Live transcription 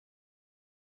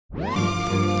From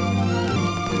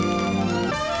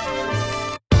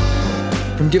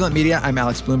Gimlet Media, I'm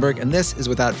Alex Bloomberg, and this is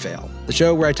Without Fail, the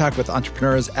show where I talk with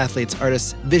entrepreneurs, athletes,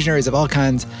 artists, visionaries of all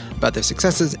kinds about their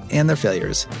successes and their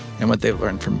failures and what they've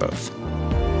learned from both.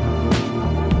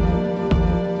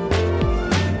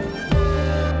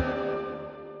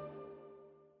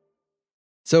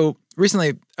 So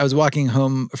recently, I was walking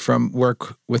home from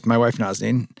work with my wife,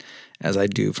 Nazneen, as I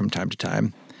do from time to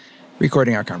time,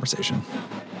 recording our conversation.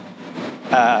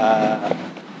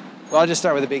 Well, I'll just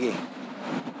start with a biggie.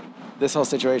 This whole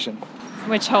situation.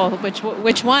 Which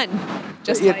one?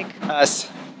 Just like us.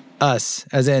 Us,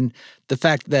 as in the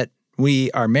fact that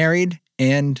we are married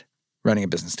and running a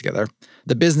business together.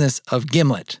 The business of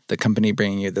Gimlet, the company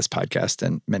bringing you this podcast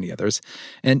and many others.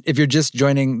 And if you're just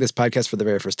joining this podcast for the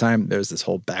very first time, there's this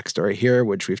whole backstory here,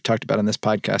 which we've talked about on this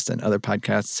podcast and other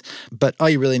podcasts. But all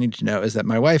you really need to know is that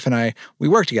my wife and I, we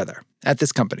work together at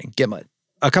this company, Gimlet,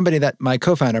 a company that my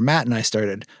co-founder Matt and I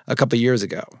started a couple years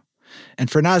ago.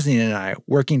 And for Nazneen and I,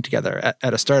 working together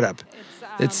at a startup,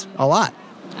 it's a lot.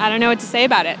 I don't know what to say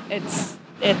about it. It's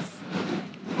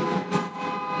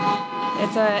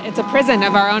a prison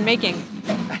of our own making.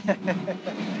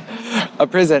 A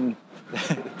prison.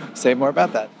 Say more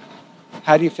about that.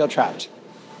 How do you feel trapped?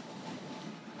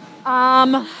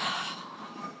 I've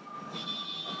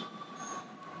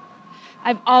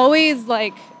always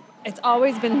it's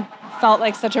always been felt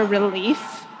like such a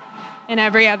relief in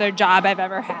every other job I've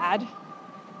ever had.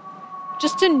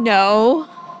 Just to know,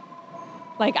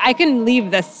 I can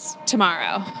leave this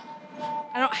tomorrow.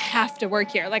 I don't have to work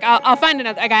here. I'll find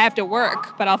another, I have to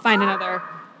work, but I'll find another.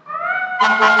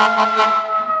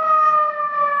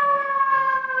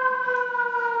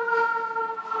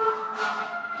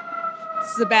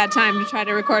 This is a bad time to try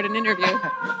to record an interview.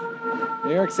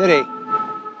 New York City.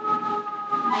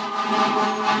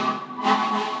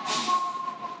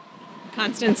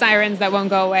 Constant sirens that won't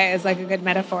go away is a good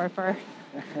metaphor for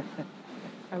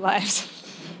our lives.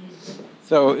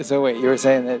 So wait, you were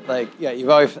saying that you've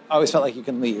always felt like you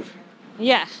can leave.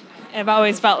 Yeah, I've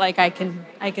always felt like I can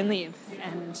leave,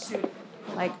 and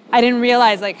I didn't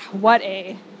realize what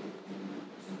a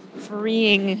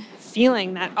freeing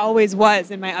feeling that always was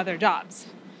in my other jobs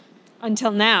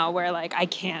until now, where I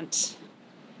can't.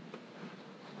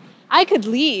 I could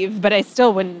leave, but I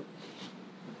still wouldn't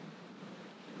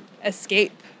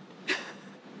escape.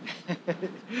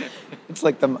 It's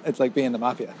like being the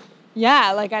mafia.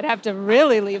 Yeah, I'd have to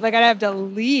really leave. I'd have to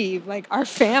leave our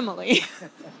family,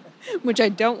 which I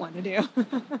don't want to do.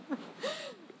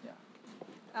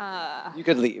 You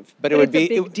could leave, but it would be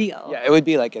a big deal. Yeah, it would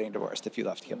be like getting divorced if you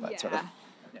left Gimlet, sort of.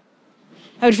 Yeah.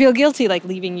 I would feel guilty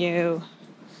leaving you.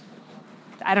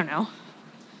 I don't know.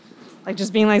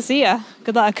 Just being see ya,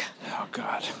 good luck. Oh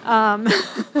God.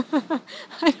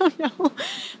 I don't know.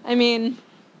 I mean.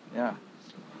 Yeah.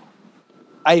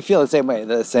 I feel the same way,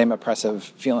 the same oppressive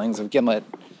feelings of Gimlet,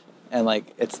 and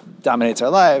it dominates our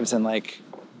lives, and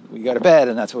we go to bed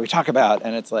and that's what we talk about,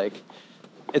 and it's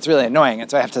really annoying,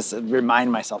 and so I have to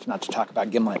remind myself not to talk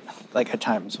about Gimlet at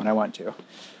times when I want to.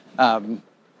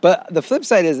 But the flip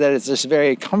side is that it's just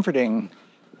very comforting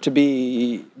to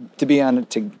be on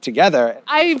it together.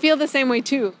 I feel the same way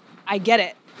too. I get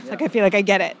it. Yeah. I feel I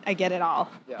get it. I get it all.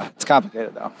 Yeah, it's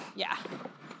complicated though. Yeah.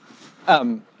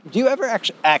 Do you ever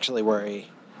actually worry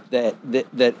that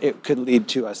it could lead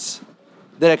to us,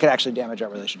 that it could actually damage our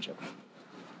relationship?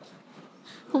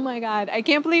 Oh my God. I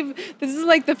can't believe this is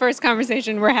the first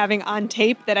conversation we're having on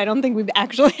tape that I don't think we've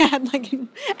actually had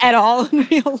at all in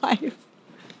real life.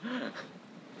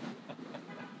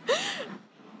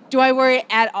 Do I worry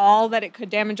at all that it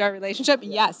could damage our relationship?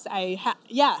 Yes,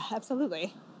 yeah,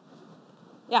 absolutely.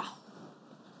 Yeah.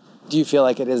 Do you feel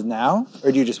like it is now,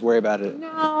 or do you just worry about it?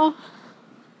 No,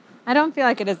 I don't feel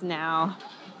like it is now.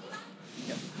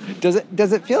 Does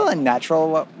it feel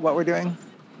unnatural what we're doing?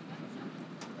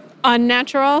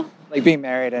 Unnatural? Being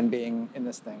married and being in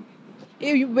this thing.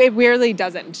 It weirdly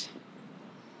doesn't.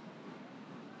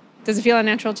 Does it feel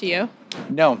unnatural to you?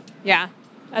 No. Yeah,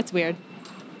 that's weird.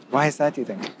 Why is that, do you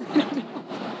think?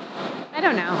 I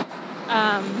don't know.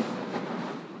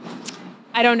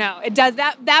 I don't know. It does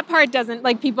that part doesn't,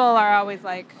 people are always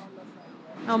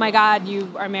oh my God,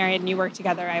 you are married and you work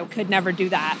together. I could never do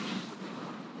that.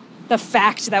 The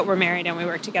fact that we're married and we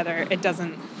work together, it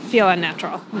doesn't feel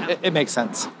unnatural. No. It makes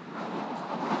sense.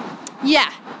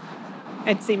 Yeah.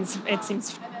 It seems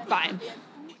fine.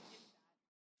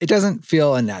 It doesn't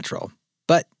feel unnatural,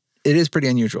 but it is pretty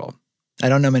unusual. I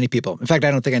don't know many people. In fact,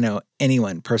 I don't think I know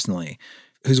anyone personally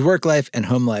whose work life and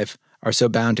home life are so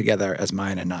bound together as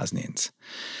mine and Nazneen's.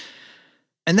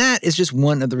 And that is just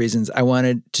one of the reasons I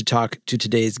wanted to talk to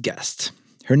today's guest.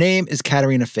 Her name is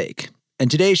Caterina Fake, and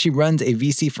today she runs a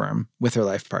VC firm with her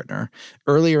life partner.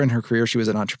 Earlier in her career, she was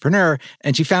an entrepreneur,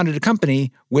 and she founded a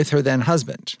company with her then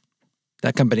husband.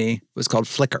 That company was called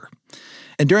Flickr.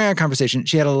 And during our conversation,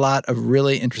 she had a lot of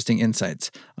really interesting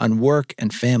insights on work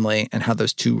and family and how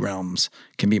those two realms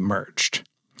can be merged.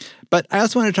 But I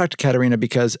also want to talk to Caterina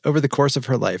because over the course of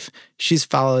her life, she's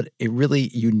followed a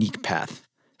really unique path.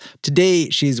 Today,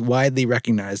 she's widely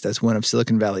recognized as one of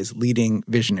Silicon Valley's leading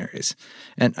visionaries.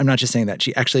 And I'm not just saying that.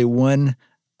 She actually won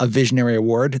a visionary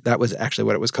award, that was actually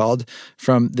what it was called,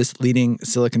 from this leading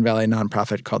Silicon Valley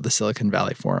nonprofit called the Silicon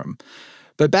Valley Forum.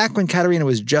 But back when Caterina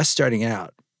was just starting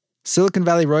out, Silicon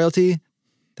Valley royalty,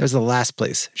 that was the last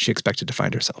place she expected to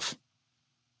find herself.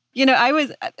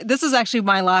 This is actually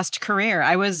my last career.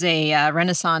 I was a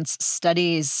Renaissance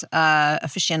studies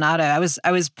aficionado.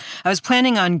 I was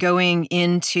planning on going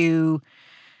into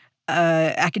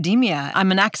academia.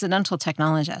 I'm an accidental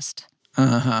technologist.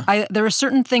 There were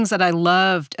certain things that I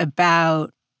loved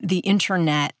about the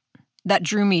internet that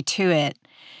drew me to it.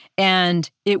 And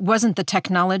it wasn't the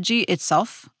technology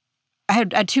itself. I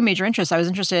had two major interests. I was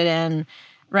interested in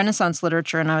Renaissance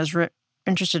literature, and I was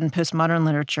interested in postmodern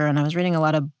literature, and I was reading a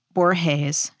lot of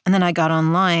Borges. And then I got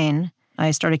online.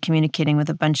 I started communicating with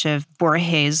a bunch of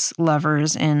Borges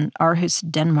lovers in Aarhus,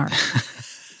 Denmark.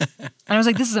 And I was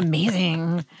like, this is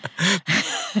amazing.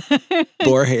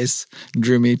 Borges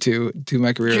drew me to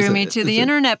my career. Drew me to the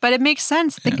internet, but it makes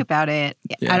sense. Think about it.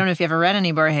 Yeah. I don't know if you ever read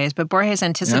any Borges, but Borges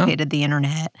anticipated the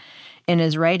internet in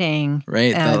his writing.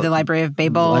 Right. The Library of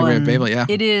Babel. The Library of Babel, yeah.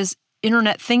 It is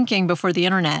internet thinking before the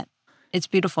internet. It's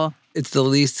beautiful. It's the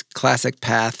least classic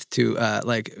path to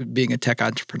being a tech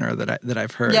entrepreneur that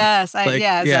I've heard. Yes, exactly.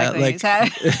 Yeah,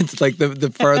 it's like the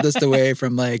farthest away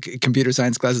from like computer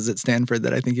science classes at Stanford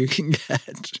that I think you can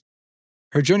get.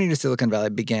 Her journey to Silicon Valley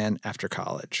began after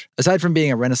college. Aside from being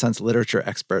a Renaissance literature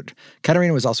expert,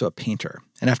 Caterina was also a painter.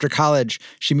 And after college,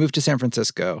 she moved to San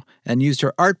Francisco and used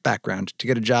her art background to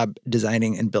get a job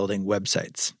designing and building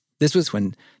websites. This was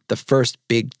when the first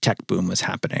big tech boom was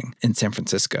happening in San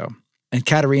Francisco. And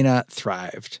Caterina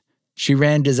thrived. She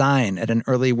ran design at an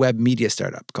early web media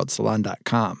startup called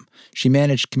Salon.com. She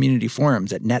managed community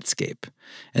forums at Netscape.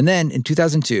 And then in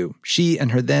 2002, she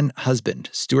and her then husband,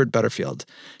 Stuart Butterfield,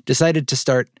 decided to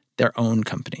start their own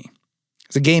company.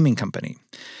 It's a gaming company.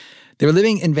 They were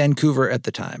living in Vancouver at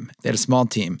the time. They had a small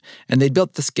team, and they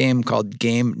built this game called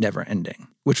Game Never Ending,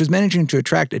 which was managing to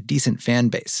attract a decent fan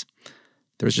base.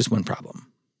 There was just one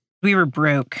problem. We were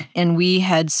broke, and we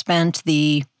had spent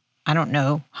the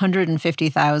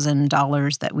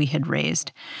 $150,000 that we had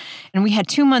raised. And we had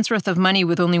 2 months worth of money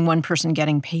with only one person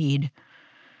getting paid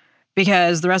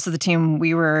because the rest of the team,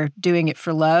 we were doing it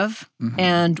for love. Mm-hmm.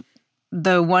 And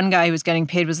the one guy who was getting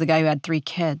paid was the guy who had 3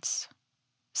 kids.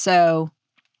 So,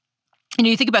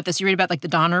 you think about this, you read about like the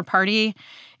Donner Party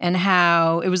and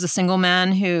how it was the single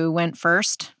man who went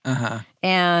first.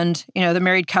 And, the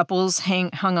married couples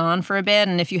hung on for a bit.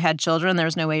 And if you had children, there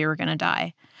was no way you were going to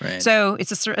die. Right. So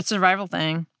it's a survival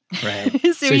thing. Right.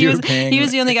 So he was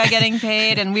the only guy getting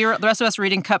paid, and the rest of us were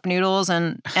eating cup noodles,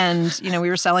 and we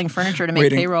were selling furniture to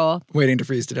make payroll. Waiting to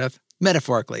freeze to death.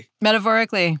 Metaphorically.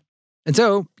 And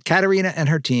so Caterina and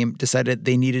her team decided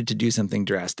they needed to do something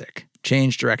drastic,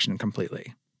 change direction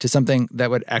completely, to something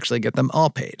that would actually get them all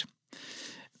paid.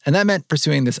 And that meant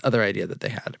pursuing this other idea that they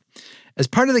had. As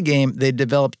part of the game, they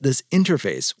developed this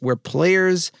interface where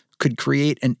players could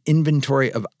create an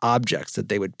inventory of objects that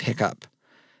they would pick up.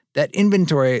 That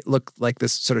inventory looked like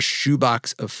this sort of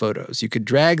shoebox of photos. You could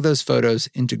drag those photos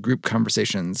into group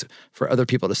conversations for other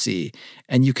people to see,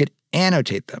 and you could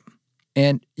annotate them.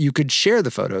 And you could share the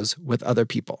photos with other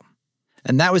people.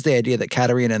 And that was the idea that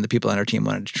Caterina and the people on her team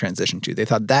wanted to transition to. They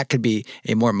thought that could be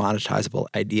a more monetizable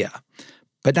idea.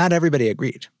 But not everybody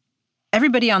agreed.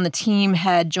 Everybody on the team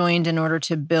had joined in order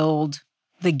to build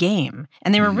the game,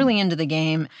 and they were really into the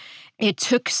game. It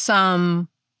took some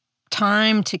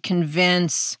time to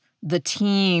convince the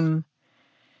team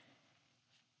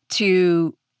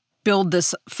to build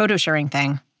this photo sharing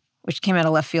thing, which came out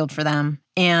of left field for them.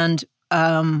 And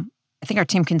I think our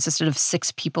team consisted of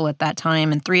 6 people at that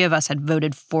time, and 3 of us had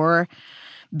voted for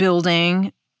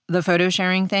building the photo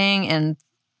sharing thing, and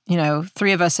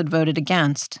 3 of us had voted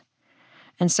against.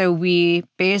 And so we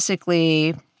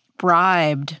basically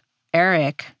bribed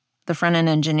Eric, the front-end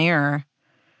engineer,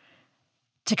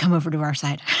 to come over to our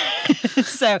side.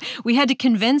 So we had to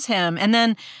convince him. And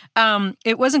then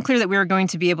it wasn't clear that we were going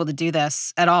to be able to do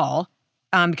this at all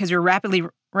because we were rapidly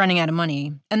running out of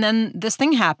money. And then this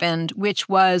thing happened, which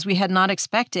was we had not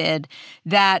expected,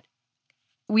 that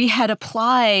we had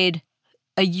applied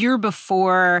a year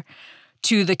before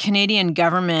to the Canadian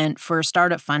government for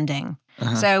startup funding.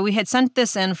 So we had sent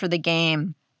this in for the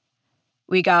game.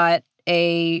 We got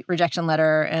a rejection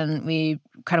letter and we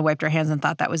kind of wiped our hands and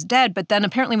thought that was dead. But then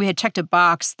apparently we had checked a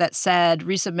box that said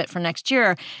resubmit for next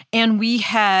year, and we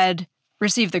had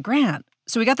received the grant.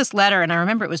 So we got this letter, and I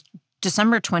remember it was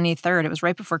December 23rd. It was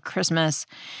right before Christmas.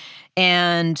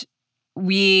 And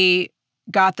we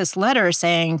got this letter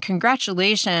saying,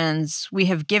 congratulations, we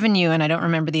have given you, and I don't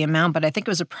remember the amount, but I think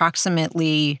it was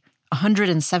approximately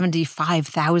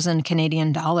 175,000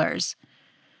 Canadian dollars,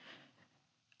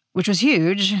 which was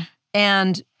huge.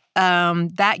 And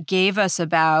that gave us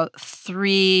about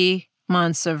 3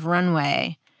 months of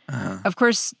runway. Of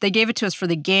course, they gave it to us for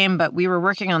the game, but we were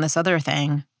working on this other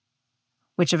thing,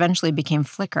 which eventually became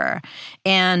Flickr.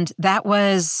 And that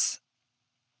was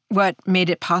what made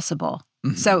it possible.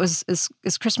 So it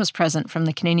was Christmas present from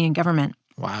the Canadian government.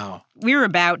 Wow. We were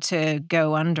about to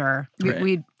go under.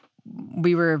 Right.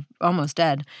 We were almost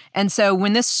dead. And so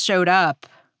when this showed up,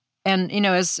 and,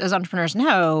 as entrepreneurs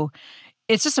know,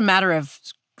 it's just a matter of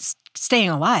staying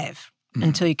alive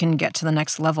until you can get to the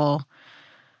next level.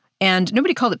 And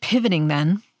nobody called it pivoting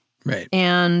then. Right.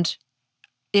 And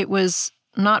it was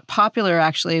not popular,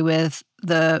 actually, with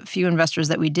the few investors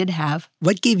that we did have.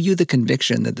 What gave you the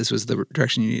conviction that this was the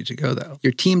direction you needed to go, though?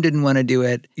 Your team didn't want to do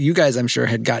it. You guys, I'm sure,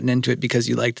 had gotten into it because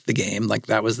you liked the game. Like,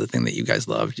 that was the thing that you guys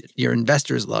loved. Your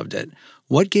investors loved it.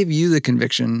 What gave you the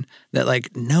conviction that,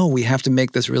 no, we have to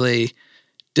make this really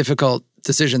difficult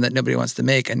decision that nobody wants to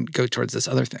make and go towards this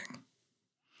other thing?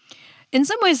 In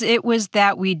some ways, it was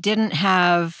that we didn't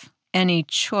have any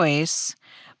choice,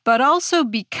 but also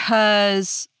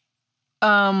because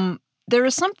there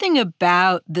was something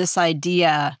about this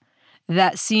idea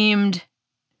that seemed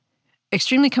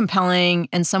extremely compelling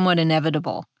and somewhat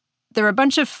inevitable. There were a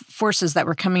bunch of forces that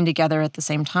were coming together at the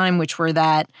same time, which were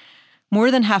that more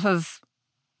than half of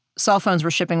cell phones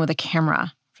were shipping with a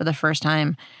camera for the first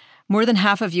time. More than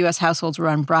half of U.S. households were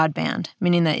on broadband,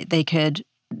 meaning that they could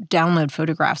download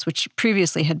photographs, which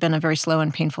previously had been a very slow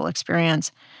and painful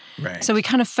experience. Right. So we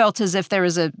kind of felt as if there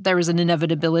was an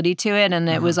inevitability to it, and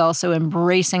it was also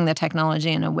embracing the technology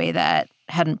in a way that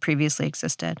hadn't previously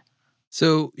existed.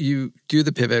 So you do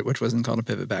the pivot, which wasn't called a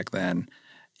pivot back then.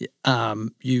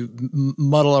 You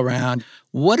muddle around.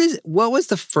 What was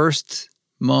the first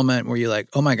moment where you're like,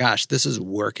 oh my gosh, this is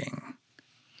working?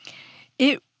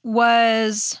 It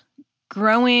was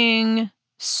growing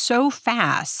so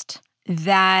fast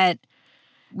that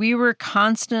we were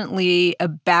constantly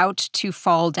about to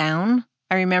fall down.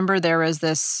 I remember there was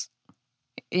this,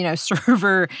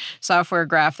 server software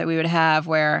graph that we would have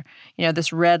where,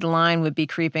 this red line would be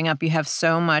creeping up. You have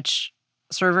so much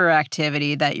server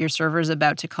activity that your server is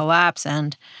about to collapse.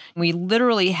 And we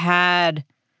literally had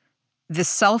the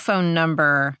cell phone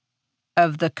number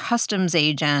of the customs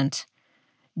agent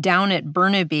down at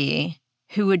Burnaby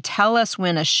who would tell us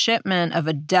when a shipment of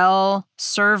a Dell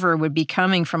server would be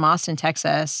coming from Austin,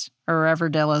 Texas, or wherever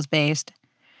Dell is based.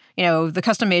 The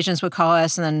custom agents would call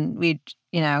us, and then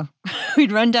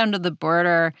we'd run down to the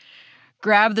border,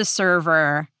 grab the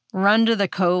server, run to the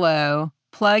colo,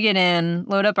 plug it in,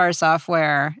 load up our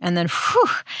software, and then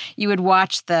you would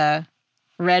watch the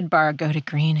red bar go to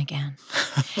green again.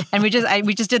 And we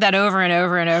just did that over and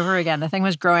over and over again. The thing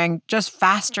was growing just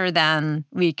faster than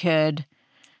we could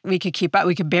keep up.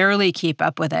 We could barely keep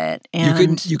up with it.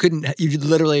 And you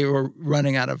literally were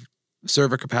running out of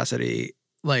server capacity,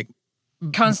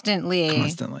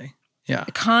 constantly. Yeah.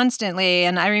 Constantly.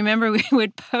 And I remember we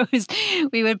would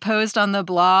post on the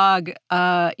blog,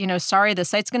 sorry, the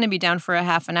site's going to be down for a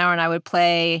half an hour. And I would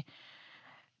play,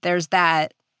 there's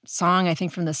that song, I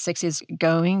think from the 60s,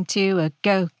 going to a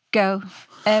go,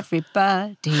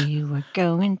 everybody, we're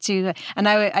going to, and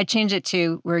I change it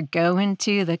to, we're going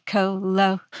to the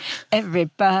colo,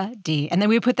 everybody. And then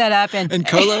we put that up and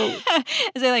colo?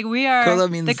 So we are colo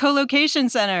means... the co-location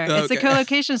center. Oh, it's the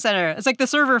co-location center. It's like the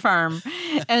server farm.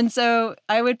 And so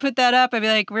I would put that up. I'd be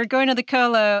like, we're going to the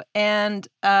colo and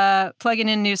plugging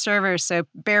in new servers. So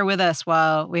bear with us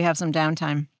while we have some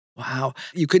downtime. Wow.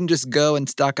 You couldn't just go and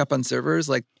stock up on servers?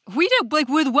 We did,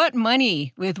 with what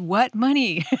money? With what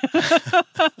money?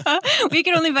 We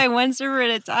could only buy one server at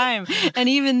a time. And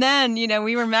even then,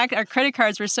 we were our credit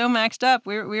cards were so maxed up.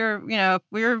 We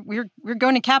were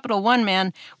going to Capital One,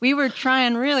 man. We were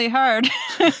trying really hard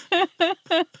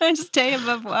to stay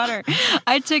above water.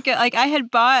 I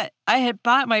had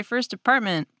bought my first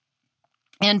apartment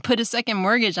and put a second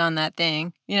mortgage on that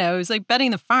thing. It was like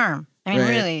betting the farm. I mean, right.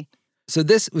 Really. So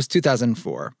this was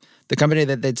 2004. The company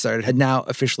that they'd started had now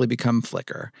officially become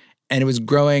Flickr, and it was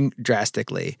growing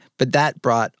drastically. But that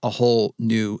brought a whole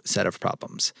new set of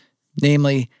problems.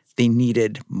 Namely, they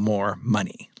needed more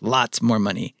money, lots more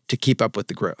money to keep up with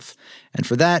the growth. And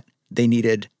for that, they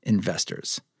needed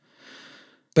investors.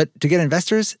 But to get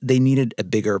investors, they needed a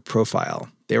bigger profile.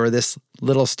 They were this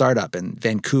little startup in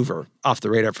Vancouver, off the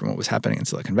radar from what was happening in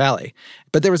Silicon Valley.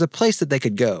 But there was a place that they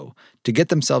could go to get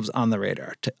themselves on the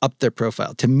radar, to up their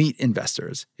profile, to meet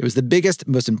investors. It was the biggest,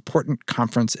 most important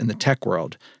conference in the tech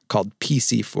world called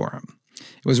PC Forum.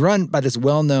 It was run by this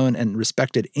well-known and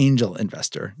respected angel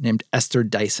investor named Esther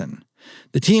Dyson.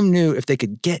 The team knew if they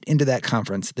could get into that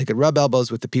conference, they could rub elbows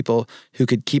with the people who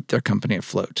could keep their company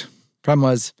afloat. Problem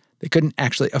was, they couldn't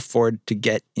actually afford to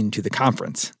get into the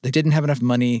conference. They didn't have enough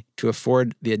money to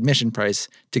afford the admission price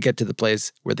to get to the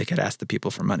place where they could ask the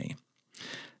people for money.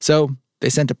 So they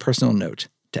sent a personal note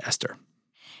to Esther.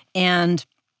 And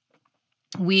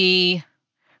we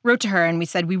wrote to her and we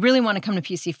said, we really want to come to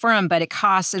PC Forum, but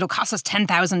it'll cost us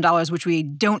 $10,000, which we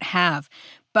don't have.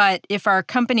 But if our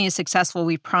company is successful,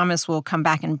 we promise we'll come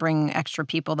back and bring extra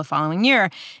people the following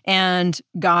year. And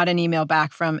got an email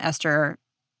back from Esther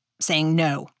saying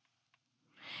no.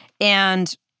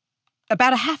 And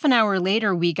about a half an hour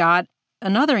later, we got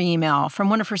another email from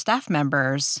one of her staff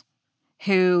members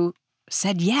who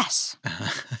said yes.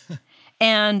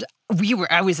 And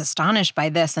I was astonished by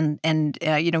this. And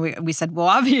we said, well,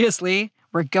 obviously,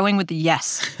 we're going with the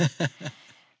yes.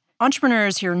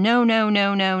 Entrepreneurs hear no, no,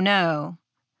 no, no, no.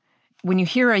 When you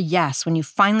hear a yes, when you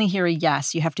finally hear a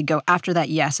yes, you have to go after that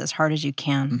yes as hard as you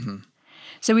can. Mm-hmm.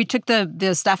 So we took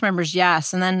the staff member's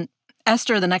yes, and then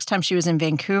Esther, the next time she was in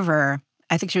Vancouver,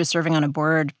 I think she was serving on a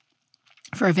board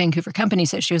for a Vancouver company,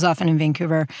 so she was often in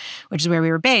Vancouver, which is where we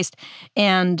were based.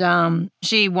 And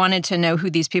she wanted to know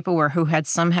who these people were who had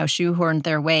somehow shoehorned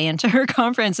their way into her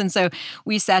conference. And so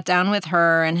we sat down with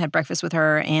her and had breakfast with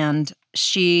her, and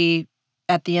she,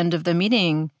 at the end of the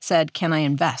meeting, said, "Can I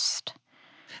invest?"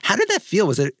 How did that feel?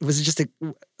 Was it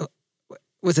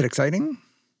exciting?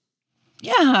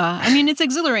 Yeah, I mean, it's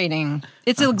exhilarating.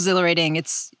 It's exhilarating.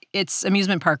 It's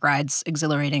amusement park rides,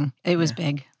 exhilarating. It was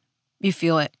big. You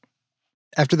feel it.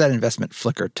 After that investment,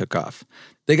 Flickr took off.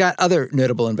 They got other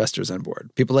notable investors on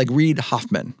board, people like Reid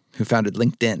Hoffman, who founded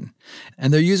LinkedIn.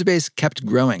 And their user base kept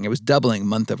growing. It was doubling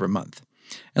month over month.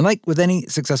 And like with any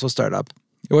successful startup,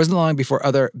 it wasn't long before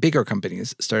other bigger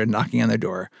companies started knocking on their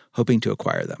door, hoping to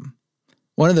acquire them.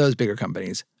 One of those bigger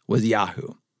companies was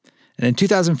Yahoo. And in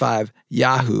 2005,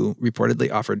 Yahoo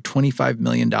reportedly offered $25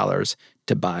 million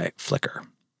to buy Flickr.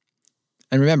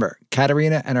 And remember,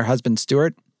 Caterina and her husband,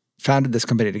 Stuart, founded this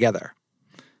company together.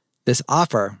 This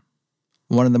offer,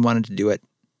 one of them wanted to do it,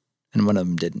 and one of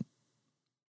them didn't.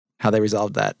 How they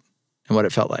resolved that and what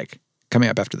it felt like, coming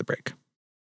up after the break.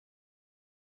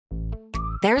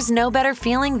 There's no better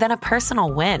feeling than a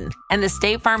personal win, and the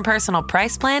State Farm Personal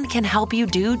Price Plan can help you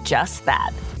do just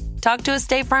that. Talk to a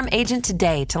State Farm agent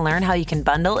today to learn how you can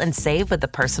bundle and save with the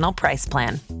Personal Price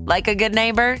Plan. Like a good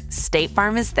neighbor, State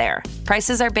Farm is there.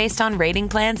 Prices are based on rating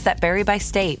plans that vary by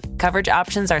state. Coverage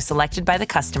options are selected by the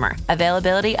customer.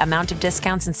 Availability, amount of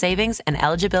discounts and savings, and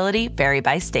eligibility vary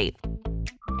by state.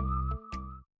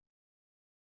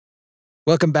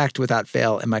 Welcome back to Without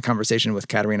Fail and my conversation with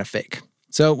Caterina Fake.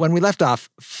 So when we left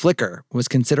off, Flickr was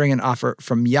considering an offer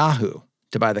from Yahoo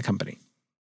to buy the company.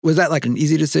 Was that like an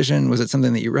easy decision? Was it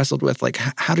something that you wrestled with? Like,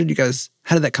 how did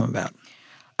that come about?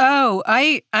 Oh,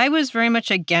 I was very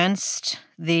much against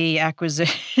the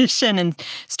acquisition, and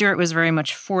Stuart was very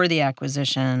much for the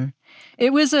acquisition.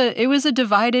 It was a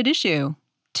divided issue,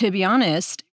 to be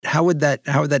honest. How would that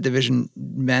division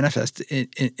manifest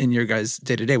in your guys'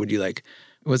 day-to-day?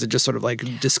 Was it just sort of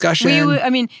like discussion?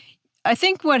 I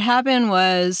think what happened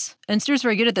was, and Stuart's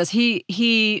very good at this,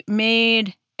 he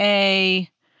made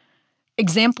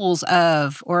examples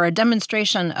of, or a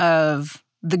demonstration of,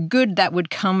 the good that would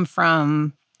come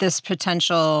from this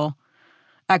potential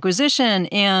acquisition.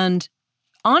 And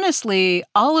honestly,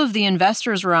 all of the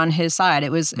investors were on his side.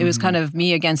 It was kind of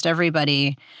me against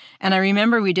everybody. And I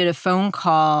remember we did a phone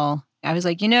call. I was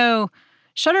like,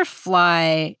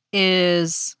 Shutterfly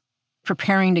is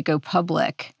preparing to go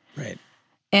public. Right.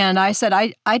 And I said,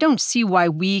 I don't see why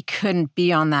we couldn't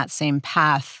be on that same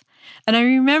path. And I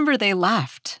remember they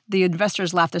laughed. The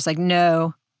investors laughed. They're like,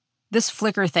 no, this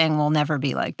Flickr thing will never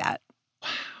be like that. Wow.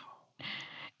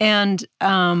 And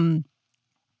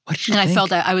what did you think? I felt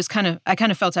that I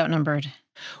kind of felt outnumbered.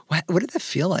 What did that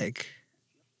feel like?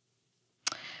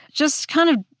 Just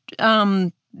kind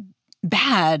of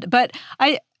bad. But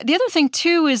the other thing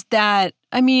too is that,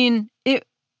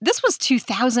 this was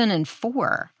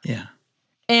 2004. Yeah.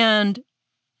 And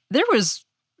there was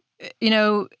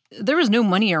no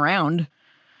money around.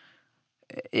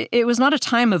 It was not a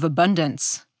time of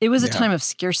abundance. It was a time of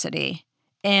scarcity.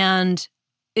 And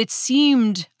it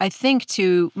seemed, I think,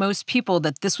 to most people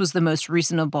that this was the most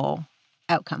reasonable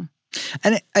outcome.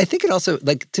 And I think it also,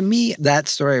 like, to me, that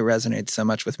story resonates so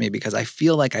much with me because I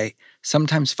feel like I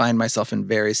sometimes find myself in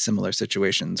very similar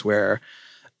situations where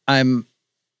I'm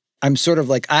sort of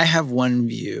like, I have one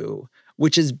view,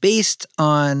 which is based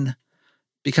on,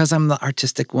 because I'm the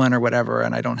artistic one or whatever,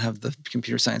 and I don't have the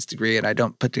computer science degree, and I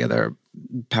don't put together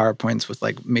PowerPoints with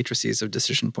like matrices of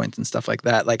decision points and stuff like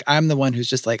that. Like, I'm the one who's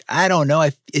just like, I don't know,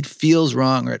 it feels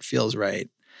wrong or it feels right.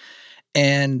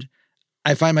 And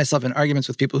I find myself in arguments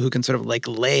with people who can sort of like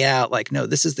lay out like, no,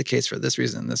 this is the case for this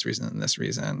reason, this reason, and this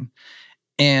reason.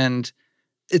 And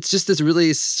it's just this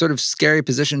really sort of scary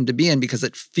position to be in because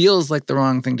it feels like the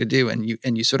wrong thing to do, and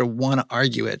you sort of want to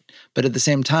argue it. But at the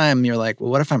same time, you're like,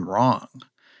 well, what if I'm wrong?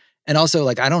 And also,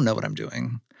 like, I don't know what I'm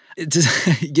doing. It's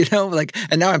just, like,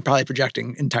 and now I'm probably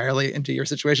projecting entirely into your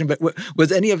situation, but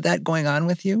was any of that going on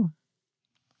with you?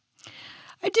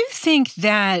 I do think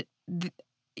that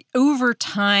over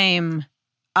time,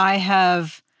 I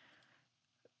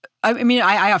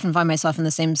often find myself in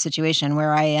the same situation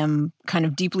where I am kind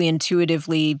of deeply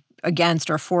intuitively against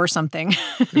or for something.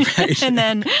 Right. And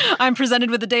then I'm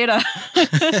presented with the data.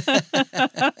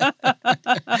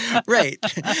 Right.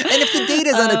 And if the data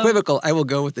is unequivocal, I will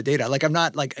go with the data. Like, I'm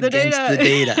not like against the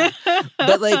data.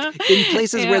 But like in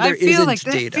places where there isn't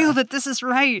data. I feel that this is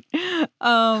right.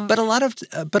 But a lot of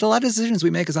decisions we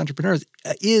make as entrepreneurs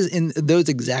is in those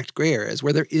exact gray areas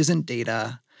where there isn't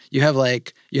data. You have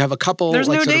a couple. There's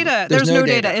like no data. There's no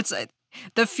data. It's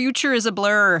the future is a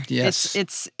blur. Yes.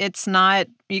 It's not,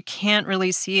 you can't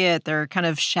really see it. There are kind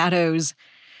of shadows,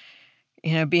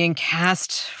 being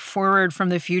cast forward from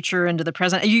the future into the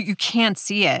present. You can't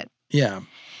see it. Yeah.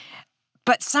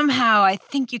 But somehow I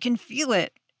think you can feel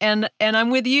it. And I'm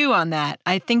with you on that.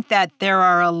 I think that there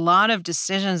are a lot of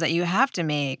decisions that you have to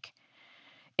make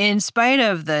in spite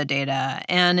of the data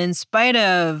and in spite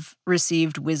of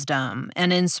received wisdom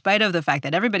and in spite of the fact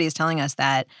that everybody is telling us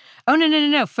that, oh,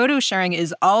 no, photo sharing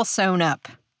is all sewn up.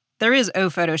 There is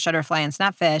photo, Shutterfly, and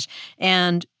Snapfish,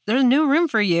 and there's no room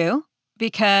for you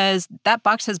because that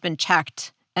box has been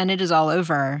checked and it is all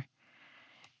over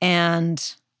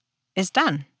and it's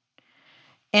done.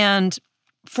 And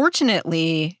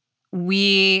fortunately,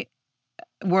 we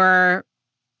were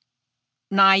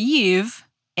naive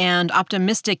and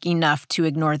optimistic enough to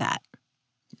ignore that.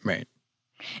 Right.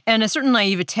 And a certain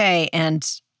naivete and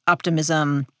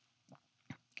optimism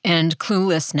and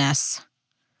cluelessness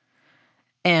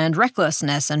and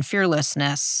recklessness and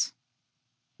fearlessness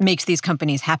makes these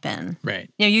companies happen. Right.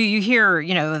 You hear,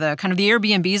 the kind of the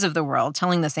Airbnbs of the world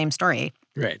telling the same story.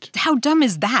 Right. How dumb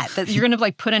is that? That you're going to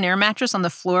like put an air mattress on the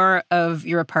floor of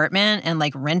your apartment and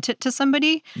like rent it to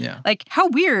somebody? Yeah. Like, how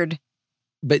weird.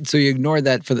 But so you ignored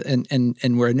that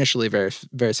and were initially very,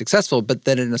 very successful. But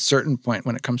then at a certain point,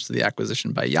 when it comes to the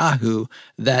acquisition by Yahoo,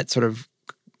 that sort of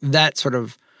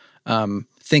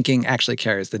thinking actually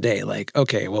carries the day. Like,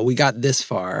 okay, well, we got this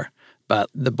far,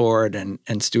 but the board and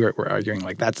Stuart were arguing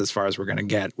like that's as far as we're going to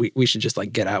get. We should just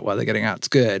like get out while they're getting out. It's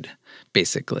good,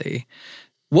 basically.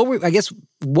 What were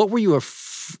you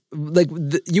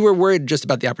you were worried just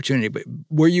about the opportunity, but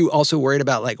were you also worried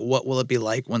about like what will it be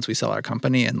like once we sell our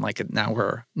company and like now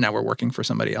we're working for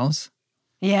somebody else?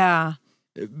 Yeah.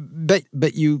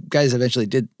 But you guys eventually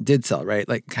did sell, right?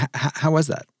 Like how was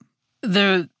that?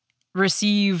 The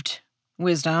received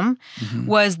wisdom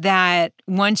was that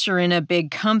once you're in a big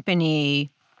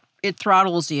company, it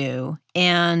throttles you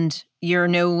and you're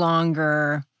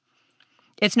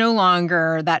it's no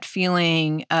longer that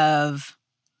feeling of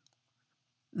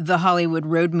the Hollywood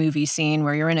road movie scene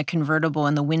where you're in a convertible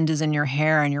and the wind is in your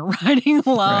hair and you're riding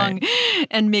along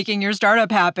and making your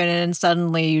startup happen, and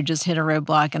suddenly you just hit a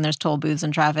roadblock and there's toll booths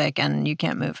and traffic and you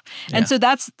can't move. Yeah. And so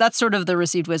that's sort of the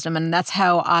received wisdom, and that's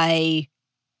how I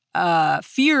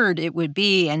feared it would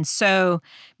be. And so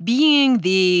being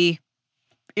the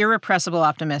irrepressible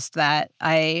optimist that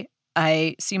I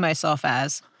see myself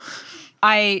as,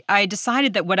 I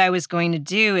decided that what I was going to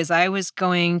do is I was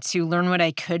going to learn what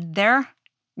I could there,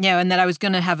 and that I was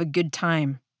going to have a good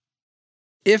time.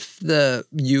 If the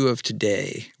you of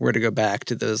today were to go back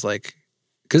to those, like,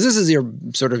 because this is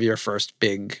your first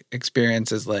big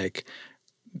experience as like,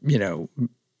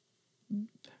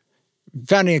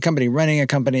 founding a company, running a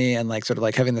company, and like sort of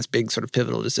like having this big sort of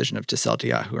pivotal decision of to sell to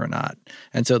Yahoo or not.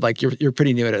 And so like you're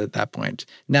pretty new at that point.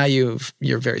 Now you're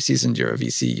very seasoned. You're a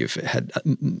VC. You've had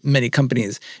many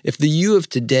companies. If the you of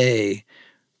today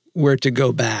were to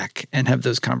go back and have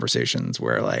those conversations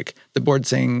where like the board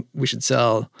saying we should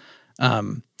sell,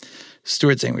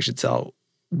 Stuart saying we should sell,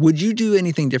 would you do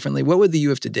anything differently? What would the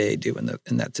you of today do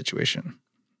in that situation?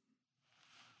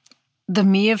 the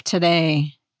me of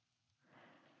today,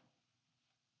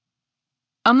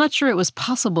 I'm not sure it was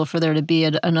possible for there to be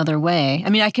another way. I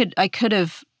mean, I could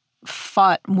have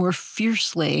fought more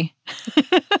fiercely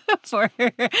for,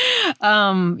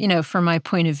 for my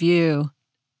point of view.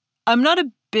 I'm not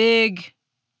a big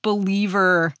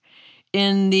believer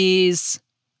in these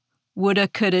woulda,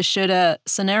 coulda, shoulda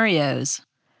scenarios.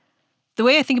 The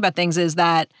way I think about things is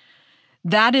that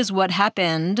is what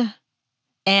happened,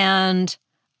 and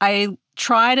I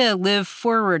try to live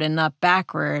forward and not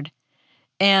backward.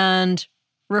 And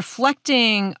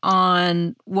reflecting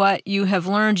on what you have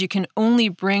learned, you can only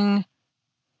bring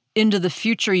into the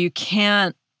future. You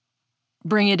can't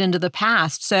bring it into the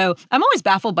past. So I'm always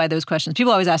baffled by those questions.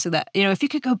 People always ask me that, if you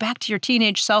could go back to your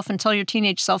teenage self and tell your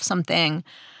teenage self something,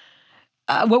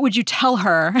 what would you tell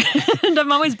her? And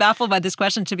I'm always baffled by this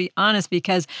question, to be honest,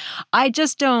 because I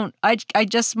just don't, I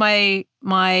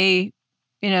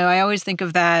always think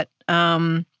of that,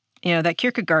 that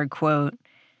Kierkegaard quote,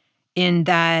 in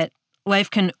that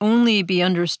life can only be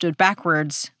understood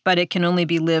backwards, but it can only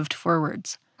be lived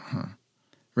forwards.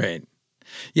 Right.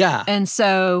 Yeah. And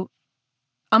so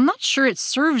I'm not sure it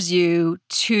serves you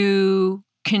to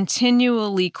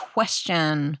continually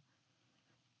question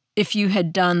if you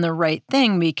had done the right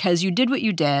thing, because you did what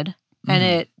you did and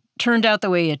it turned out the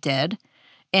way it did.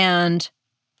 And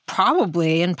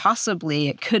probably and possibly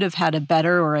it could have had a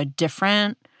better or a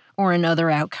different or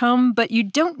another outcome, but you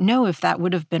don't know if that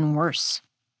would have been worse.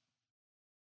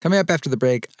 Coming up after the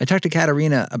break, I talked to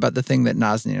Caterina about the thing that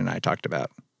Nazanin and I talked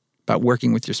about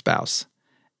working with your spouse.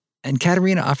 And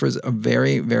Caterina offers a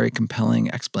very, very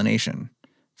compelling explanation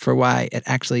for why it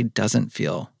actually doesn't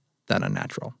feel that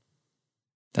unnatural.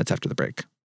 That's after the break.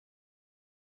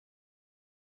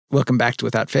 Welcome back to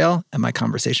Without Fail and my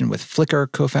conversation with Flickr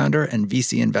co-founder and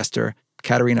VC investor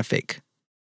Caterina Fake.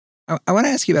 I want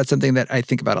to ask you about something that I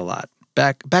think about a lot.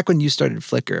 Back when you started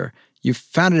Flickr, you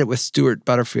founded it with Stuart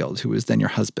Butterfield, who was then your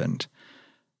husband.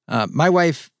 My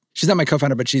wife, she's not my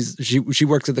co-founder, but she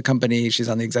works at the company. She's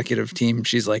on the executive team.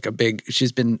 She's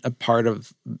been a part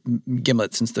of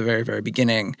Gimlet since the very, very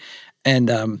beginning.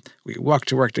 And we walk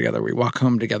to work together. We walk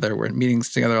home together. We're in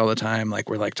meetings together all the time.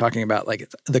 We're talking about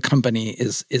the company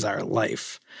is our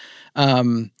life.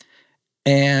 And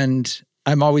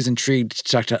I'm always intrigued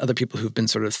to talk to other people who've been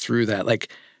sort of through that.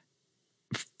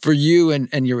 For you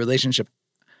and your relationship,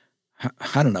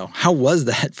 I don't know, how was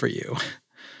that for you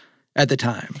at the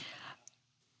time?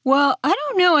 Well, I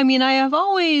don't know. I mean, I have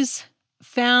always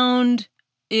found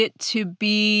it to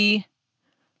be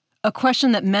a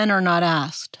question that men are not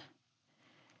asked.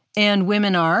 And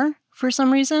women are, for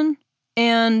some reason.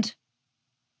 And,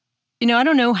 I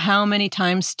don't know how many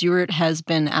times Stuart has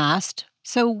been asked,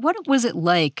 so what was it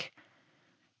like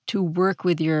to work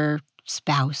with your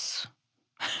spouse?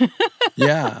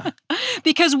 Yeah.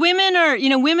 Because women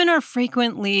are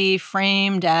frequently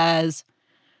framed as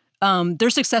their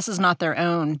success is not their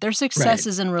own. Their success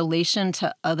is in relation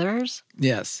to others.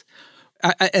 Yes.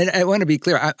 I want to be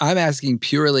clear. I'm asking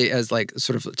purely as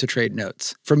sort of to trade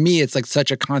notes. For me, it's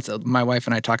such a concept. My wife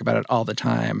and I talk about it all the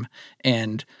time,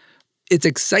 and it's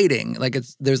exciting.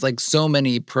 There's so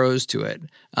many pros to it.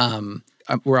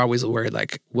 We're always worried,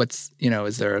 what's,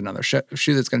 is there another shoe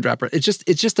that's going to drop?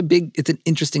 It's an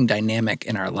interesting dynamic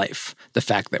in our life. The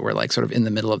fact that we're sort of in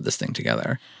the middle of this thing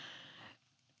together.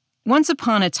 Once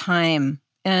upon a time,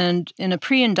 and in a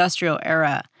pre-industrial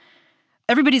era,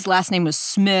 everybody's last name was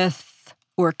Smith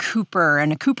or Cooper,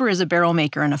 and a Cooper is a barrel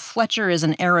maker, and a Fletcher is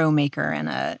an arrow maker, and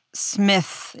a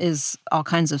Smith is all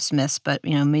kinds of Smiths, but,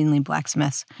 mainly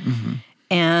blacksmiths. Mm-hmm.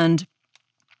 And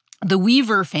the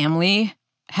Weaver family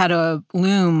had a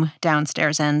loom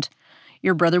downstairs, and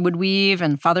your brother would weave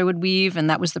and father would weave, and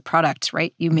that was the product,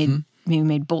 right? You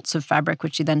made bolts of fabric,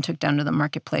 which you then took down to the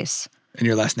marketplace. And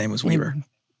your last name was Weaver.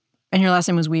 And your last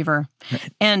name was Weaver.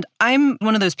 Right. And I'm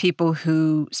one of those people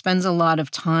who spends a lot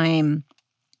of time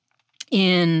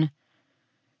in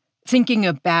thinking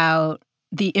about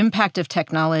the impact of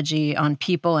technology on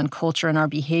people and culture and our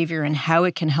behavior and how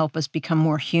it can help us become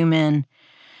more human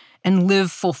and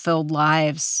live fulfilled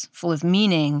lives full of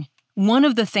meaning. One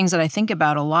of the things that I think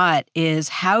about a lot is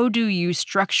how do you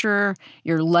structure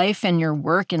your life and your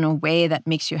work in a way that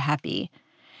makes you happy?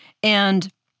 And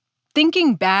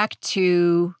thinking back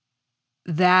to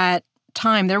that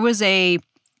time, there was a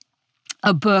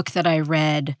book that I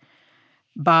read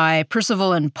by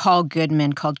Percival and Paul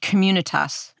Goodman called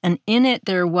Communitas. And in it,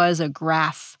 there was a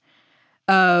graph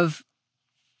of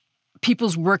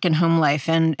people's work and home life.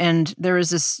 And there was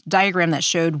this diagram that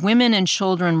showed women and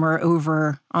children were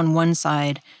over on one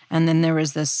side, and then there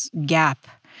was this gap.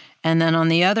 And then on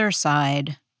the other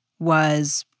side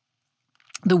was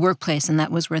the workplace, and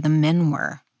that was where the men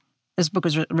were. This book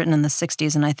was written in the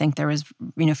 60s, and I think there was,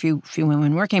 few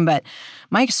women working. But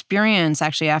my experience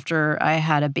actually after I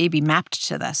had a baby mapped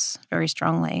to this very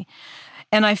strongly.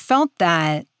 And I felt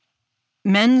that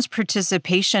men's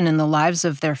participation in the lives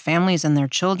of their families and their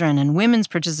children and women's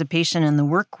participation in the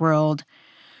work world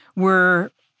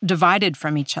were divided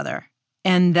from each other.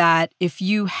 And that if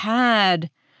you had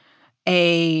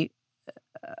a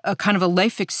kind of a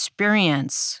life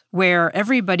experience where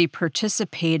everybody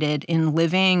participated in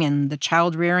living and the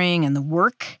child rearing and the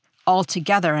work all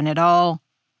together and it all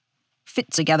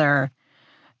fit together,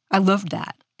 I loved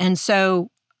that. And so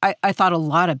I thought a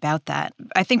lot about that.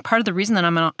 I think part of the reason that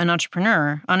I'm an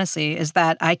entrepreneur, honestly, is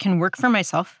that I can work for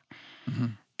myself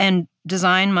and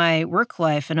design my work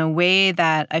life in a way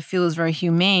that I feel is very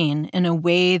humane, in a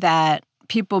way that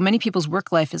many people's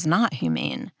work life is not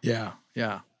humane. Yeah,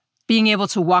 yeah. Being able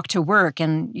to walk to work,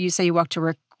 and you say you walk to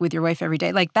work with your wife every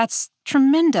day, like that's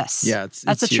tremendous. Yeah,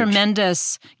 that's a huge.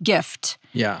 Tremendous gift.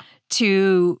 Yeah.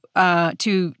 To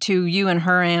you and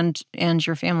her and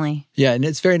your family. Yeah, and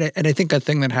it's and I think a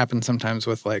thing that happens sometimes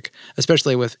with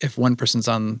especially with if one person's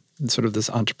on sort of this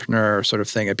entrepreneur sort of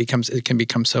thing, it can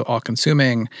become so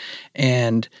all-consuming,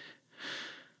 and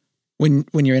when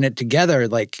you're in it together,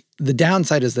 the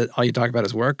downside is that all you talk about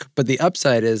is work, but the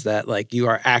upside is that you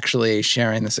are actually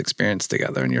sharing this experience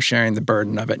together, and you're sharing the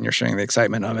burden of it, and you're sharing the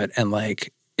excitement of it, and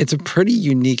it's a pretty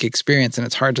unique experience, and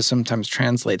it's hard to sometimes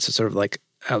translate to sort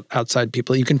of outside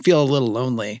people. You can feel a little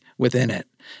lonely within it.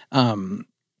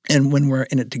 And when we're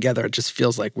in it together, it just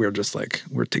feels like we're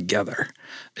together.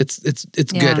 It's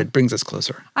good. It brings us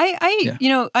closer.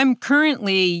 I'm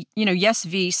currently, yes,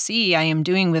 VC, I am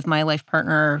doing with my life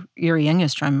partner, Yuri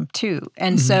Engstrom, too.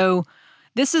 And so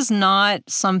this is not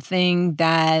something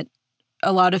that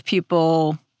a lot of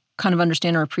people kind of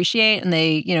understand or appreciate, and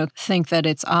they, think that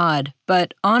it's odd.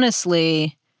 But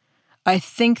honestly, I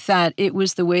think that it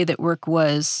was the way that work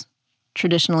was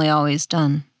traditionally always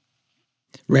done.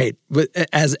 Right. But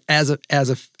as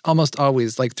almost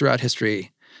always, throughout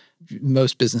history,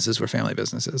 most businesses were family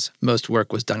businesses. Most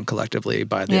work was done collectively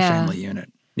by the family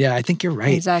unit. Yeah, I think you're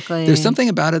right. Exactly. There's something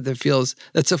about it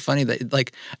that's so funny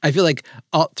that I feel like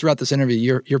all throughout this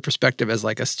interview, your perspective as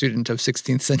a student of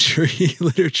 16th century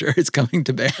literature is coming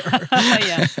to bear.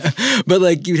 Yeah.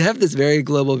 But you'd have this very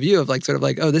global view of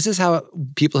oh, this is how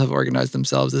people have organized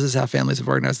themselves. This is how families have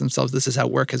organized themselves. This is how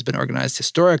work has been organized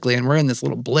historically. And we're in this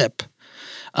little blip,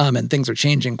 and things are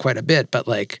changing quite a bit. But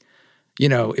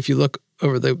if you look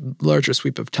over the larger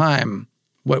sweep of time,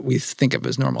 what we think of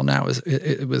as normal now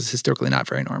it was historically not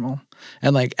very normal.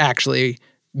 And actually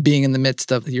being in the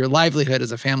midst of your livelihood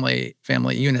as a family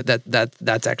unit,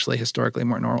 that's actually historically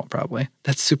more normal probably.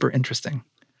 That's super interesting.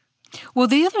 Well,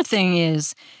 the other thing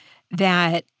is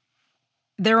that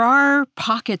there are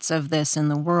pockets of this in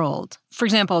the world. For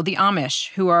example, the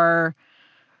Amish, who are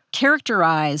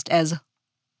characterized as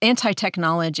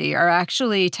anti-technology, are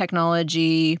actually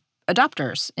technology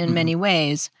adopters in many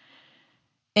ways.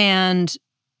 And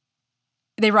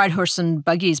they ride horse and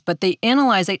buggies, but they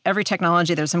analyze every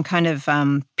technology. There's some kind of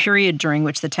period during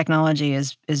which the technology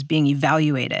is being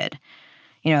evaluated,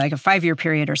 like a 5-year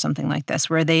period or something like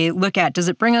this, where they look at, does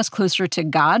it bring us closer to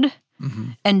God?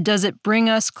 And does it bring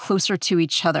us closer to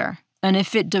each other? And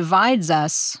if it divides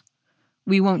us,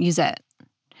 we won't use it.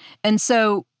 And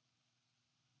so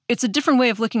it's a different way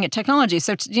of looking at technology.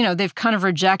 So, they've kind of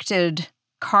rejected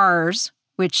cars,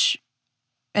 which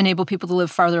enable people to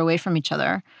live farther away from each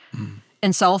other,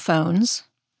 and cell phones,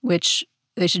 which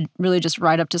they should really just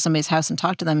ride up to somebody's house and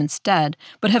talk to them instead,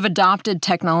 but have adopted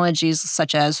technologies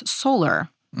such as solar.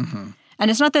 And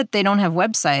it's not that they don't have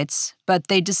websites, but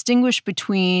they distinguish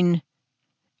between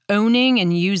owning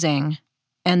and using,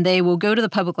 and they will go to the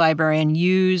public library and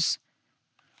use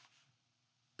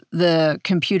the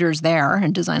computers there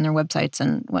and design their websites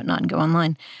and whatnot and go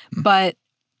online, but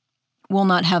will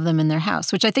not have them in their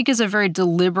house, which I think is a very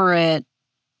deliberate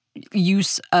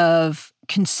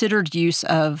considered use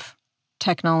of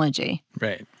technology.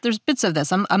 Right. There's bits of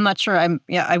this. I'm not sure.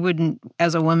 I wouldn't,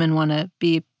 as a woman, want to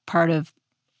be part of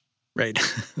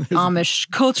Amish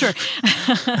culture.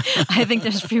 I think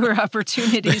there's fewer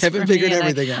opportunities. They haven't figured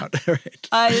everything out. Right.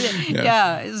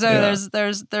 So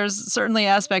there's certainly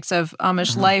aspects of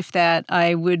Amish life that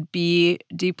I would be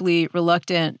deeply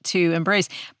reluctant to embrace.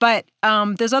 But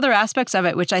there's other aspects of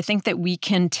it which I think that we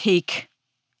can take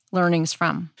learnings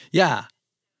from. Yeah.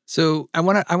 So I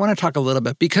want to talk a little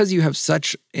bit, because you have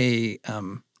such an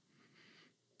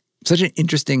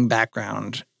interesting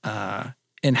background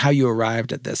in how you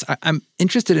arrived at this. I'm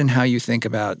interested in how you think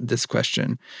about this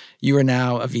question. You are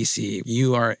now a VC.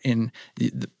 You are in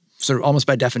sort of almost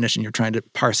by definition, you're trying to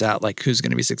parse out like who's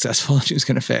going to be successful and who's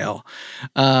going to fail.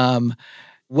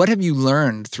 What have you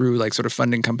learned through like sort of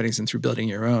funding companies and through building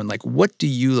your own? Like, what do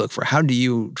you look for? How do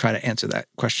you try to answer that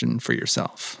question for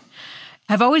yourself?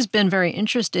 I've always been very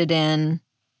interested in,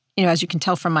 as you can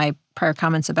tell from my prior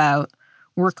comments about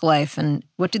work life and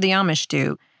what do the Amish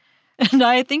do? And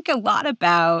I think a lot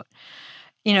about,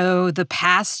 the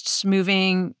past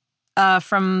moving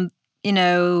from,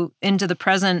 into the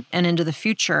present and into the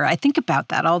future. I think about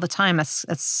that all the time.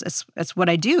 It's what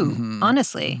I do,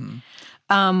 honestly.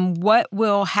 What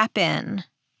will happen?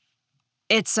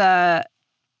 It's I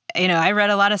read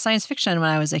a lot of science fiction when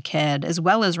I was a kid, as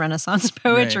well as Renaissance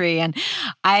poetry. Right. And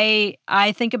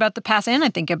I think about the past, and I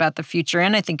think about the future,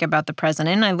 and I think about the present,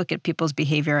 and I look at people's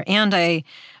behavior, and I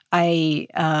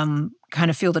kind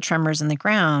of feel the tremors in the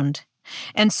ground.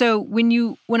 And so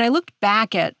when I looked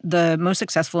back at the most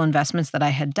successful investments that I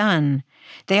had done,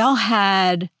 they all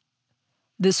had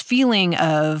this feeling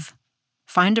of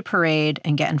find a parade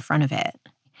and get in front of it.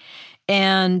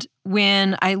 And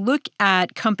when I look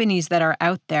at companies that are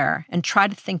out there and try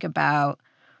to think about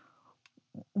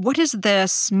what does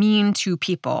this mean to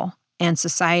people and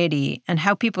society and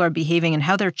how people are behaving and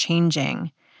how they're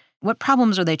changing, what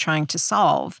problems are they trying to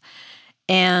solve,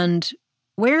 and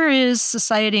where is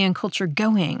society and culture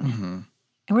going,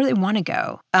 and where do they want to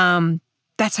go?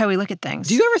 That's how we look at things.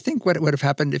 Do you ever think what would have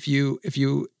happened if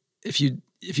you'd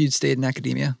stayed in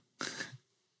academia?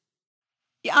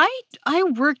 I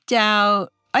worked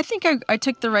out. I think I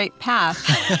took the right path.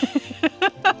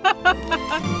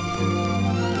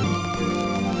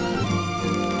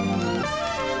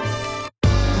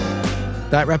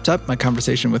 That wrapped up my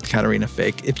conversation with Caterina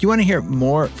Fake. If you want to hear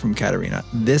more from Caterina,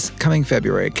 this coming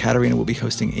February, Caterina will be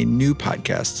hosting a new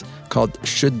podcast called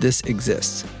Should This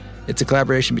Exist? It's a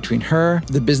collaboration between her,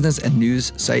 the business and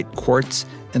news site Quartz,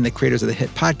 and the creators of the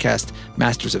hit podcast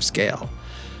Masters of Scale.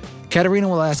 Caterina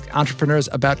will ask entrepreneurs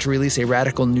about to release a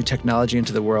radical new technology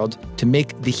into the world to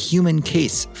make the human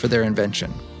case for their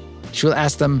invention. She will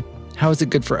ask them, how is it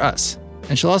good for us?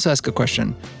 And she'll also ask a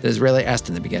question that is rarely asked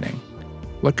in the beginning.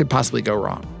 What could possibly go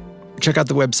wrong? Check out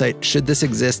the website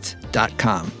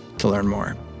shouldthisexist.com to learn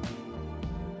more.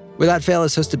 Without Fail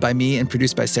is hosted by me and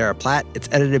produced by Sarah Platt. It's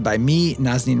edited by me,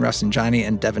 Nazneen Rafsanjani,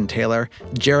 and Devin Taylor.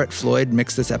 Jarrett Floyd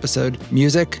mixed this episode.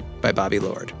 Music by Bobby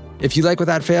Lord. If you like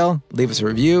Without Fail, leave us a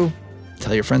review.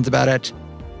 Tell your friends about it.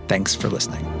 Thanks for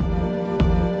listening.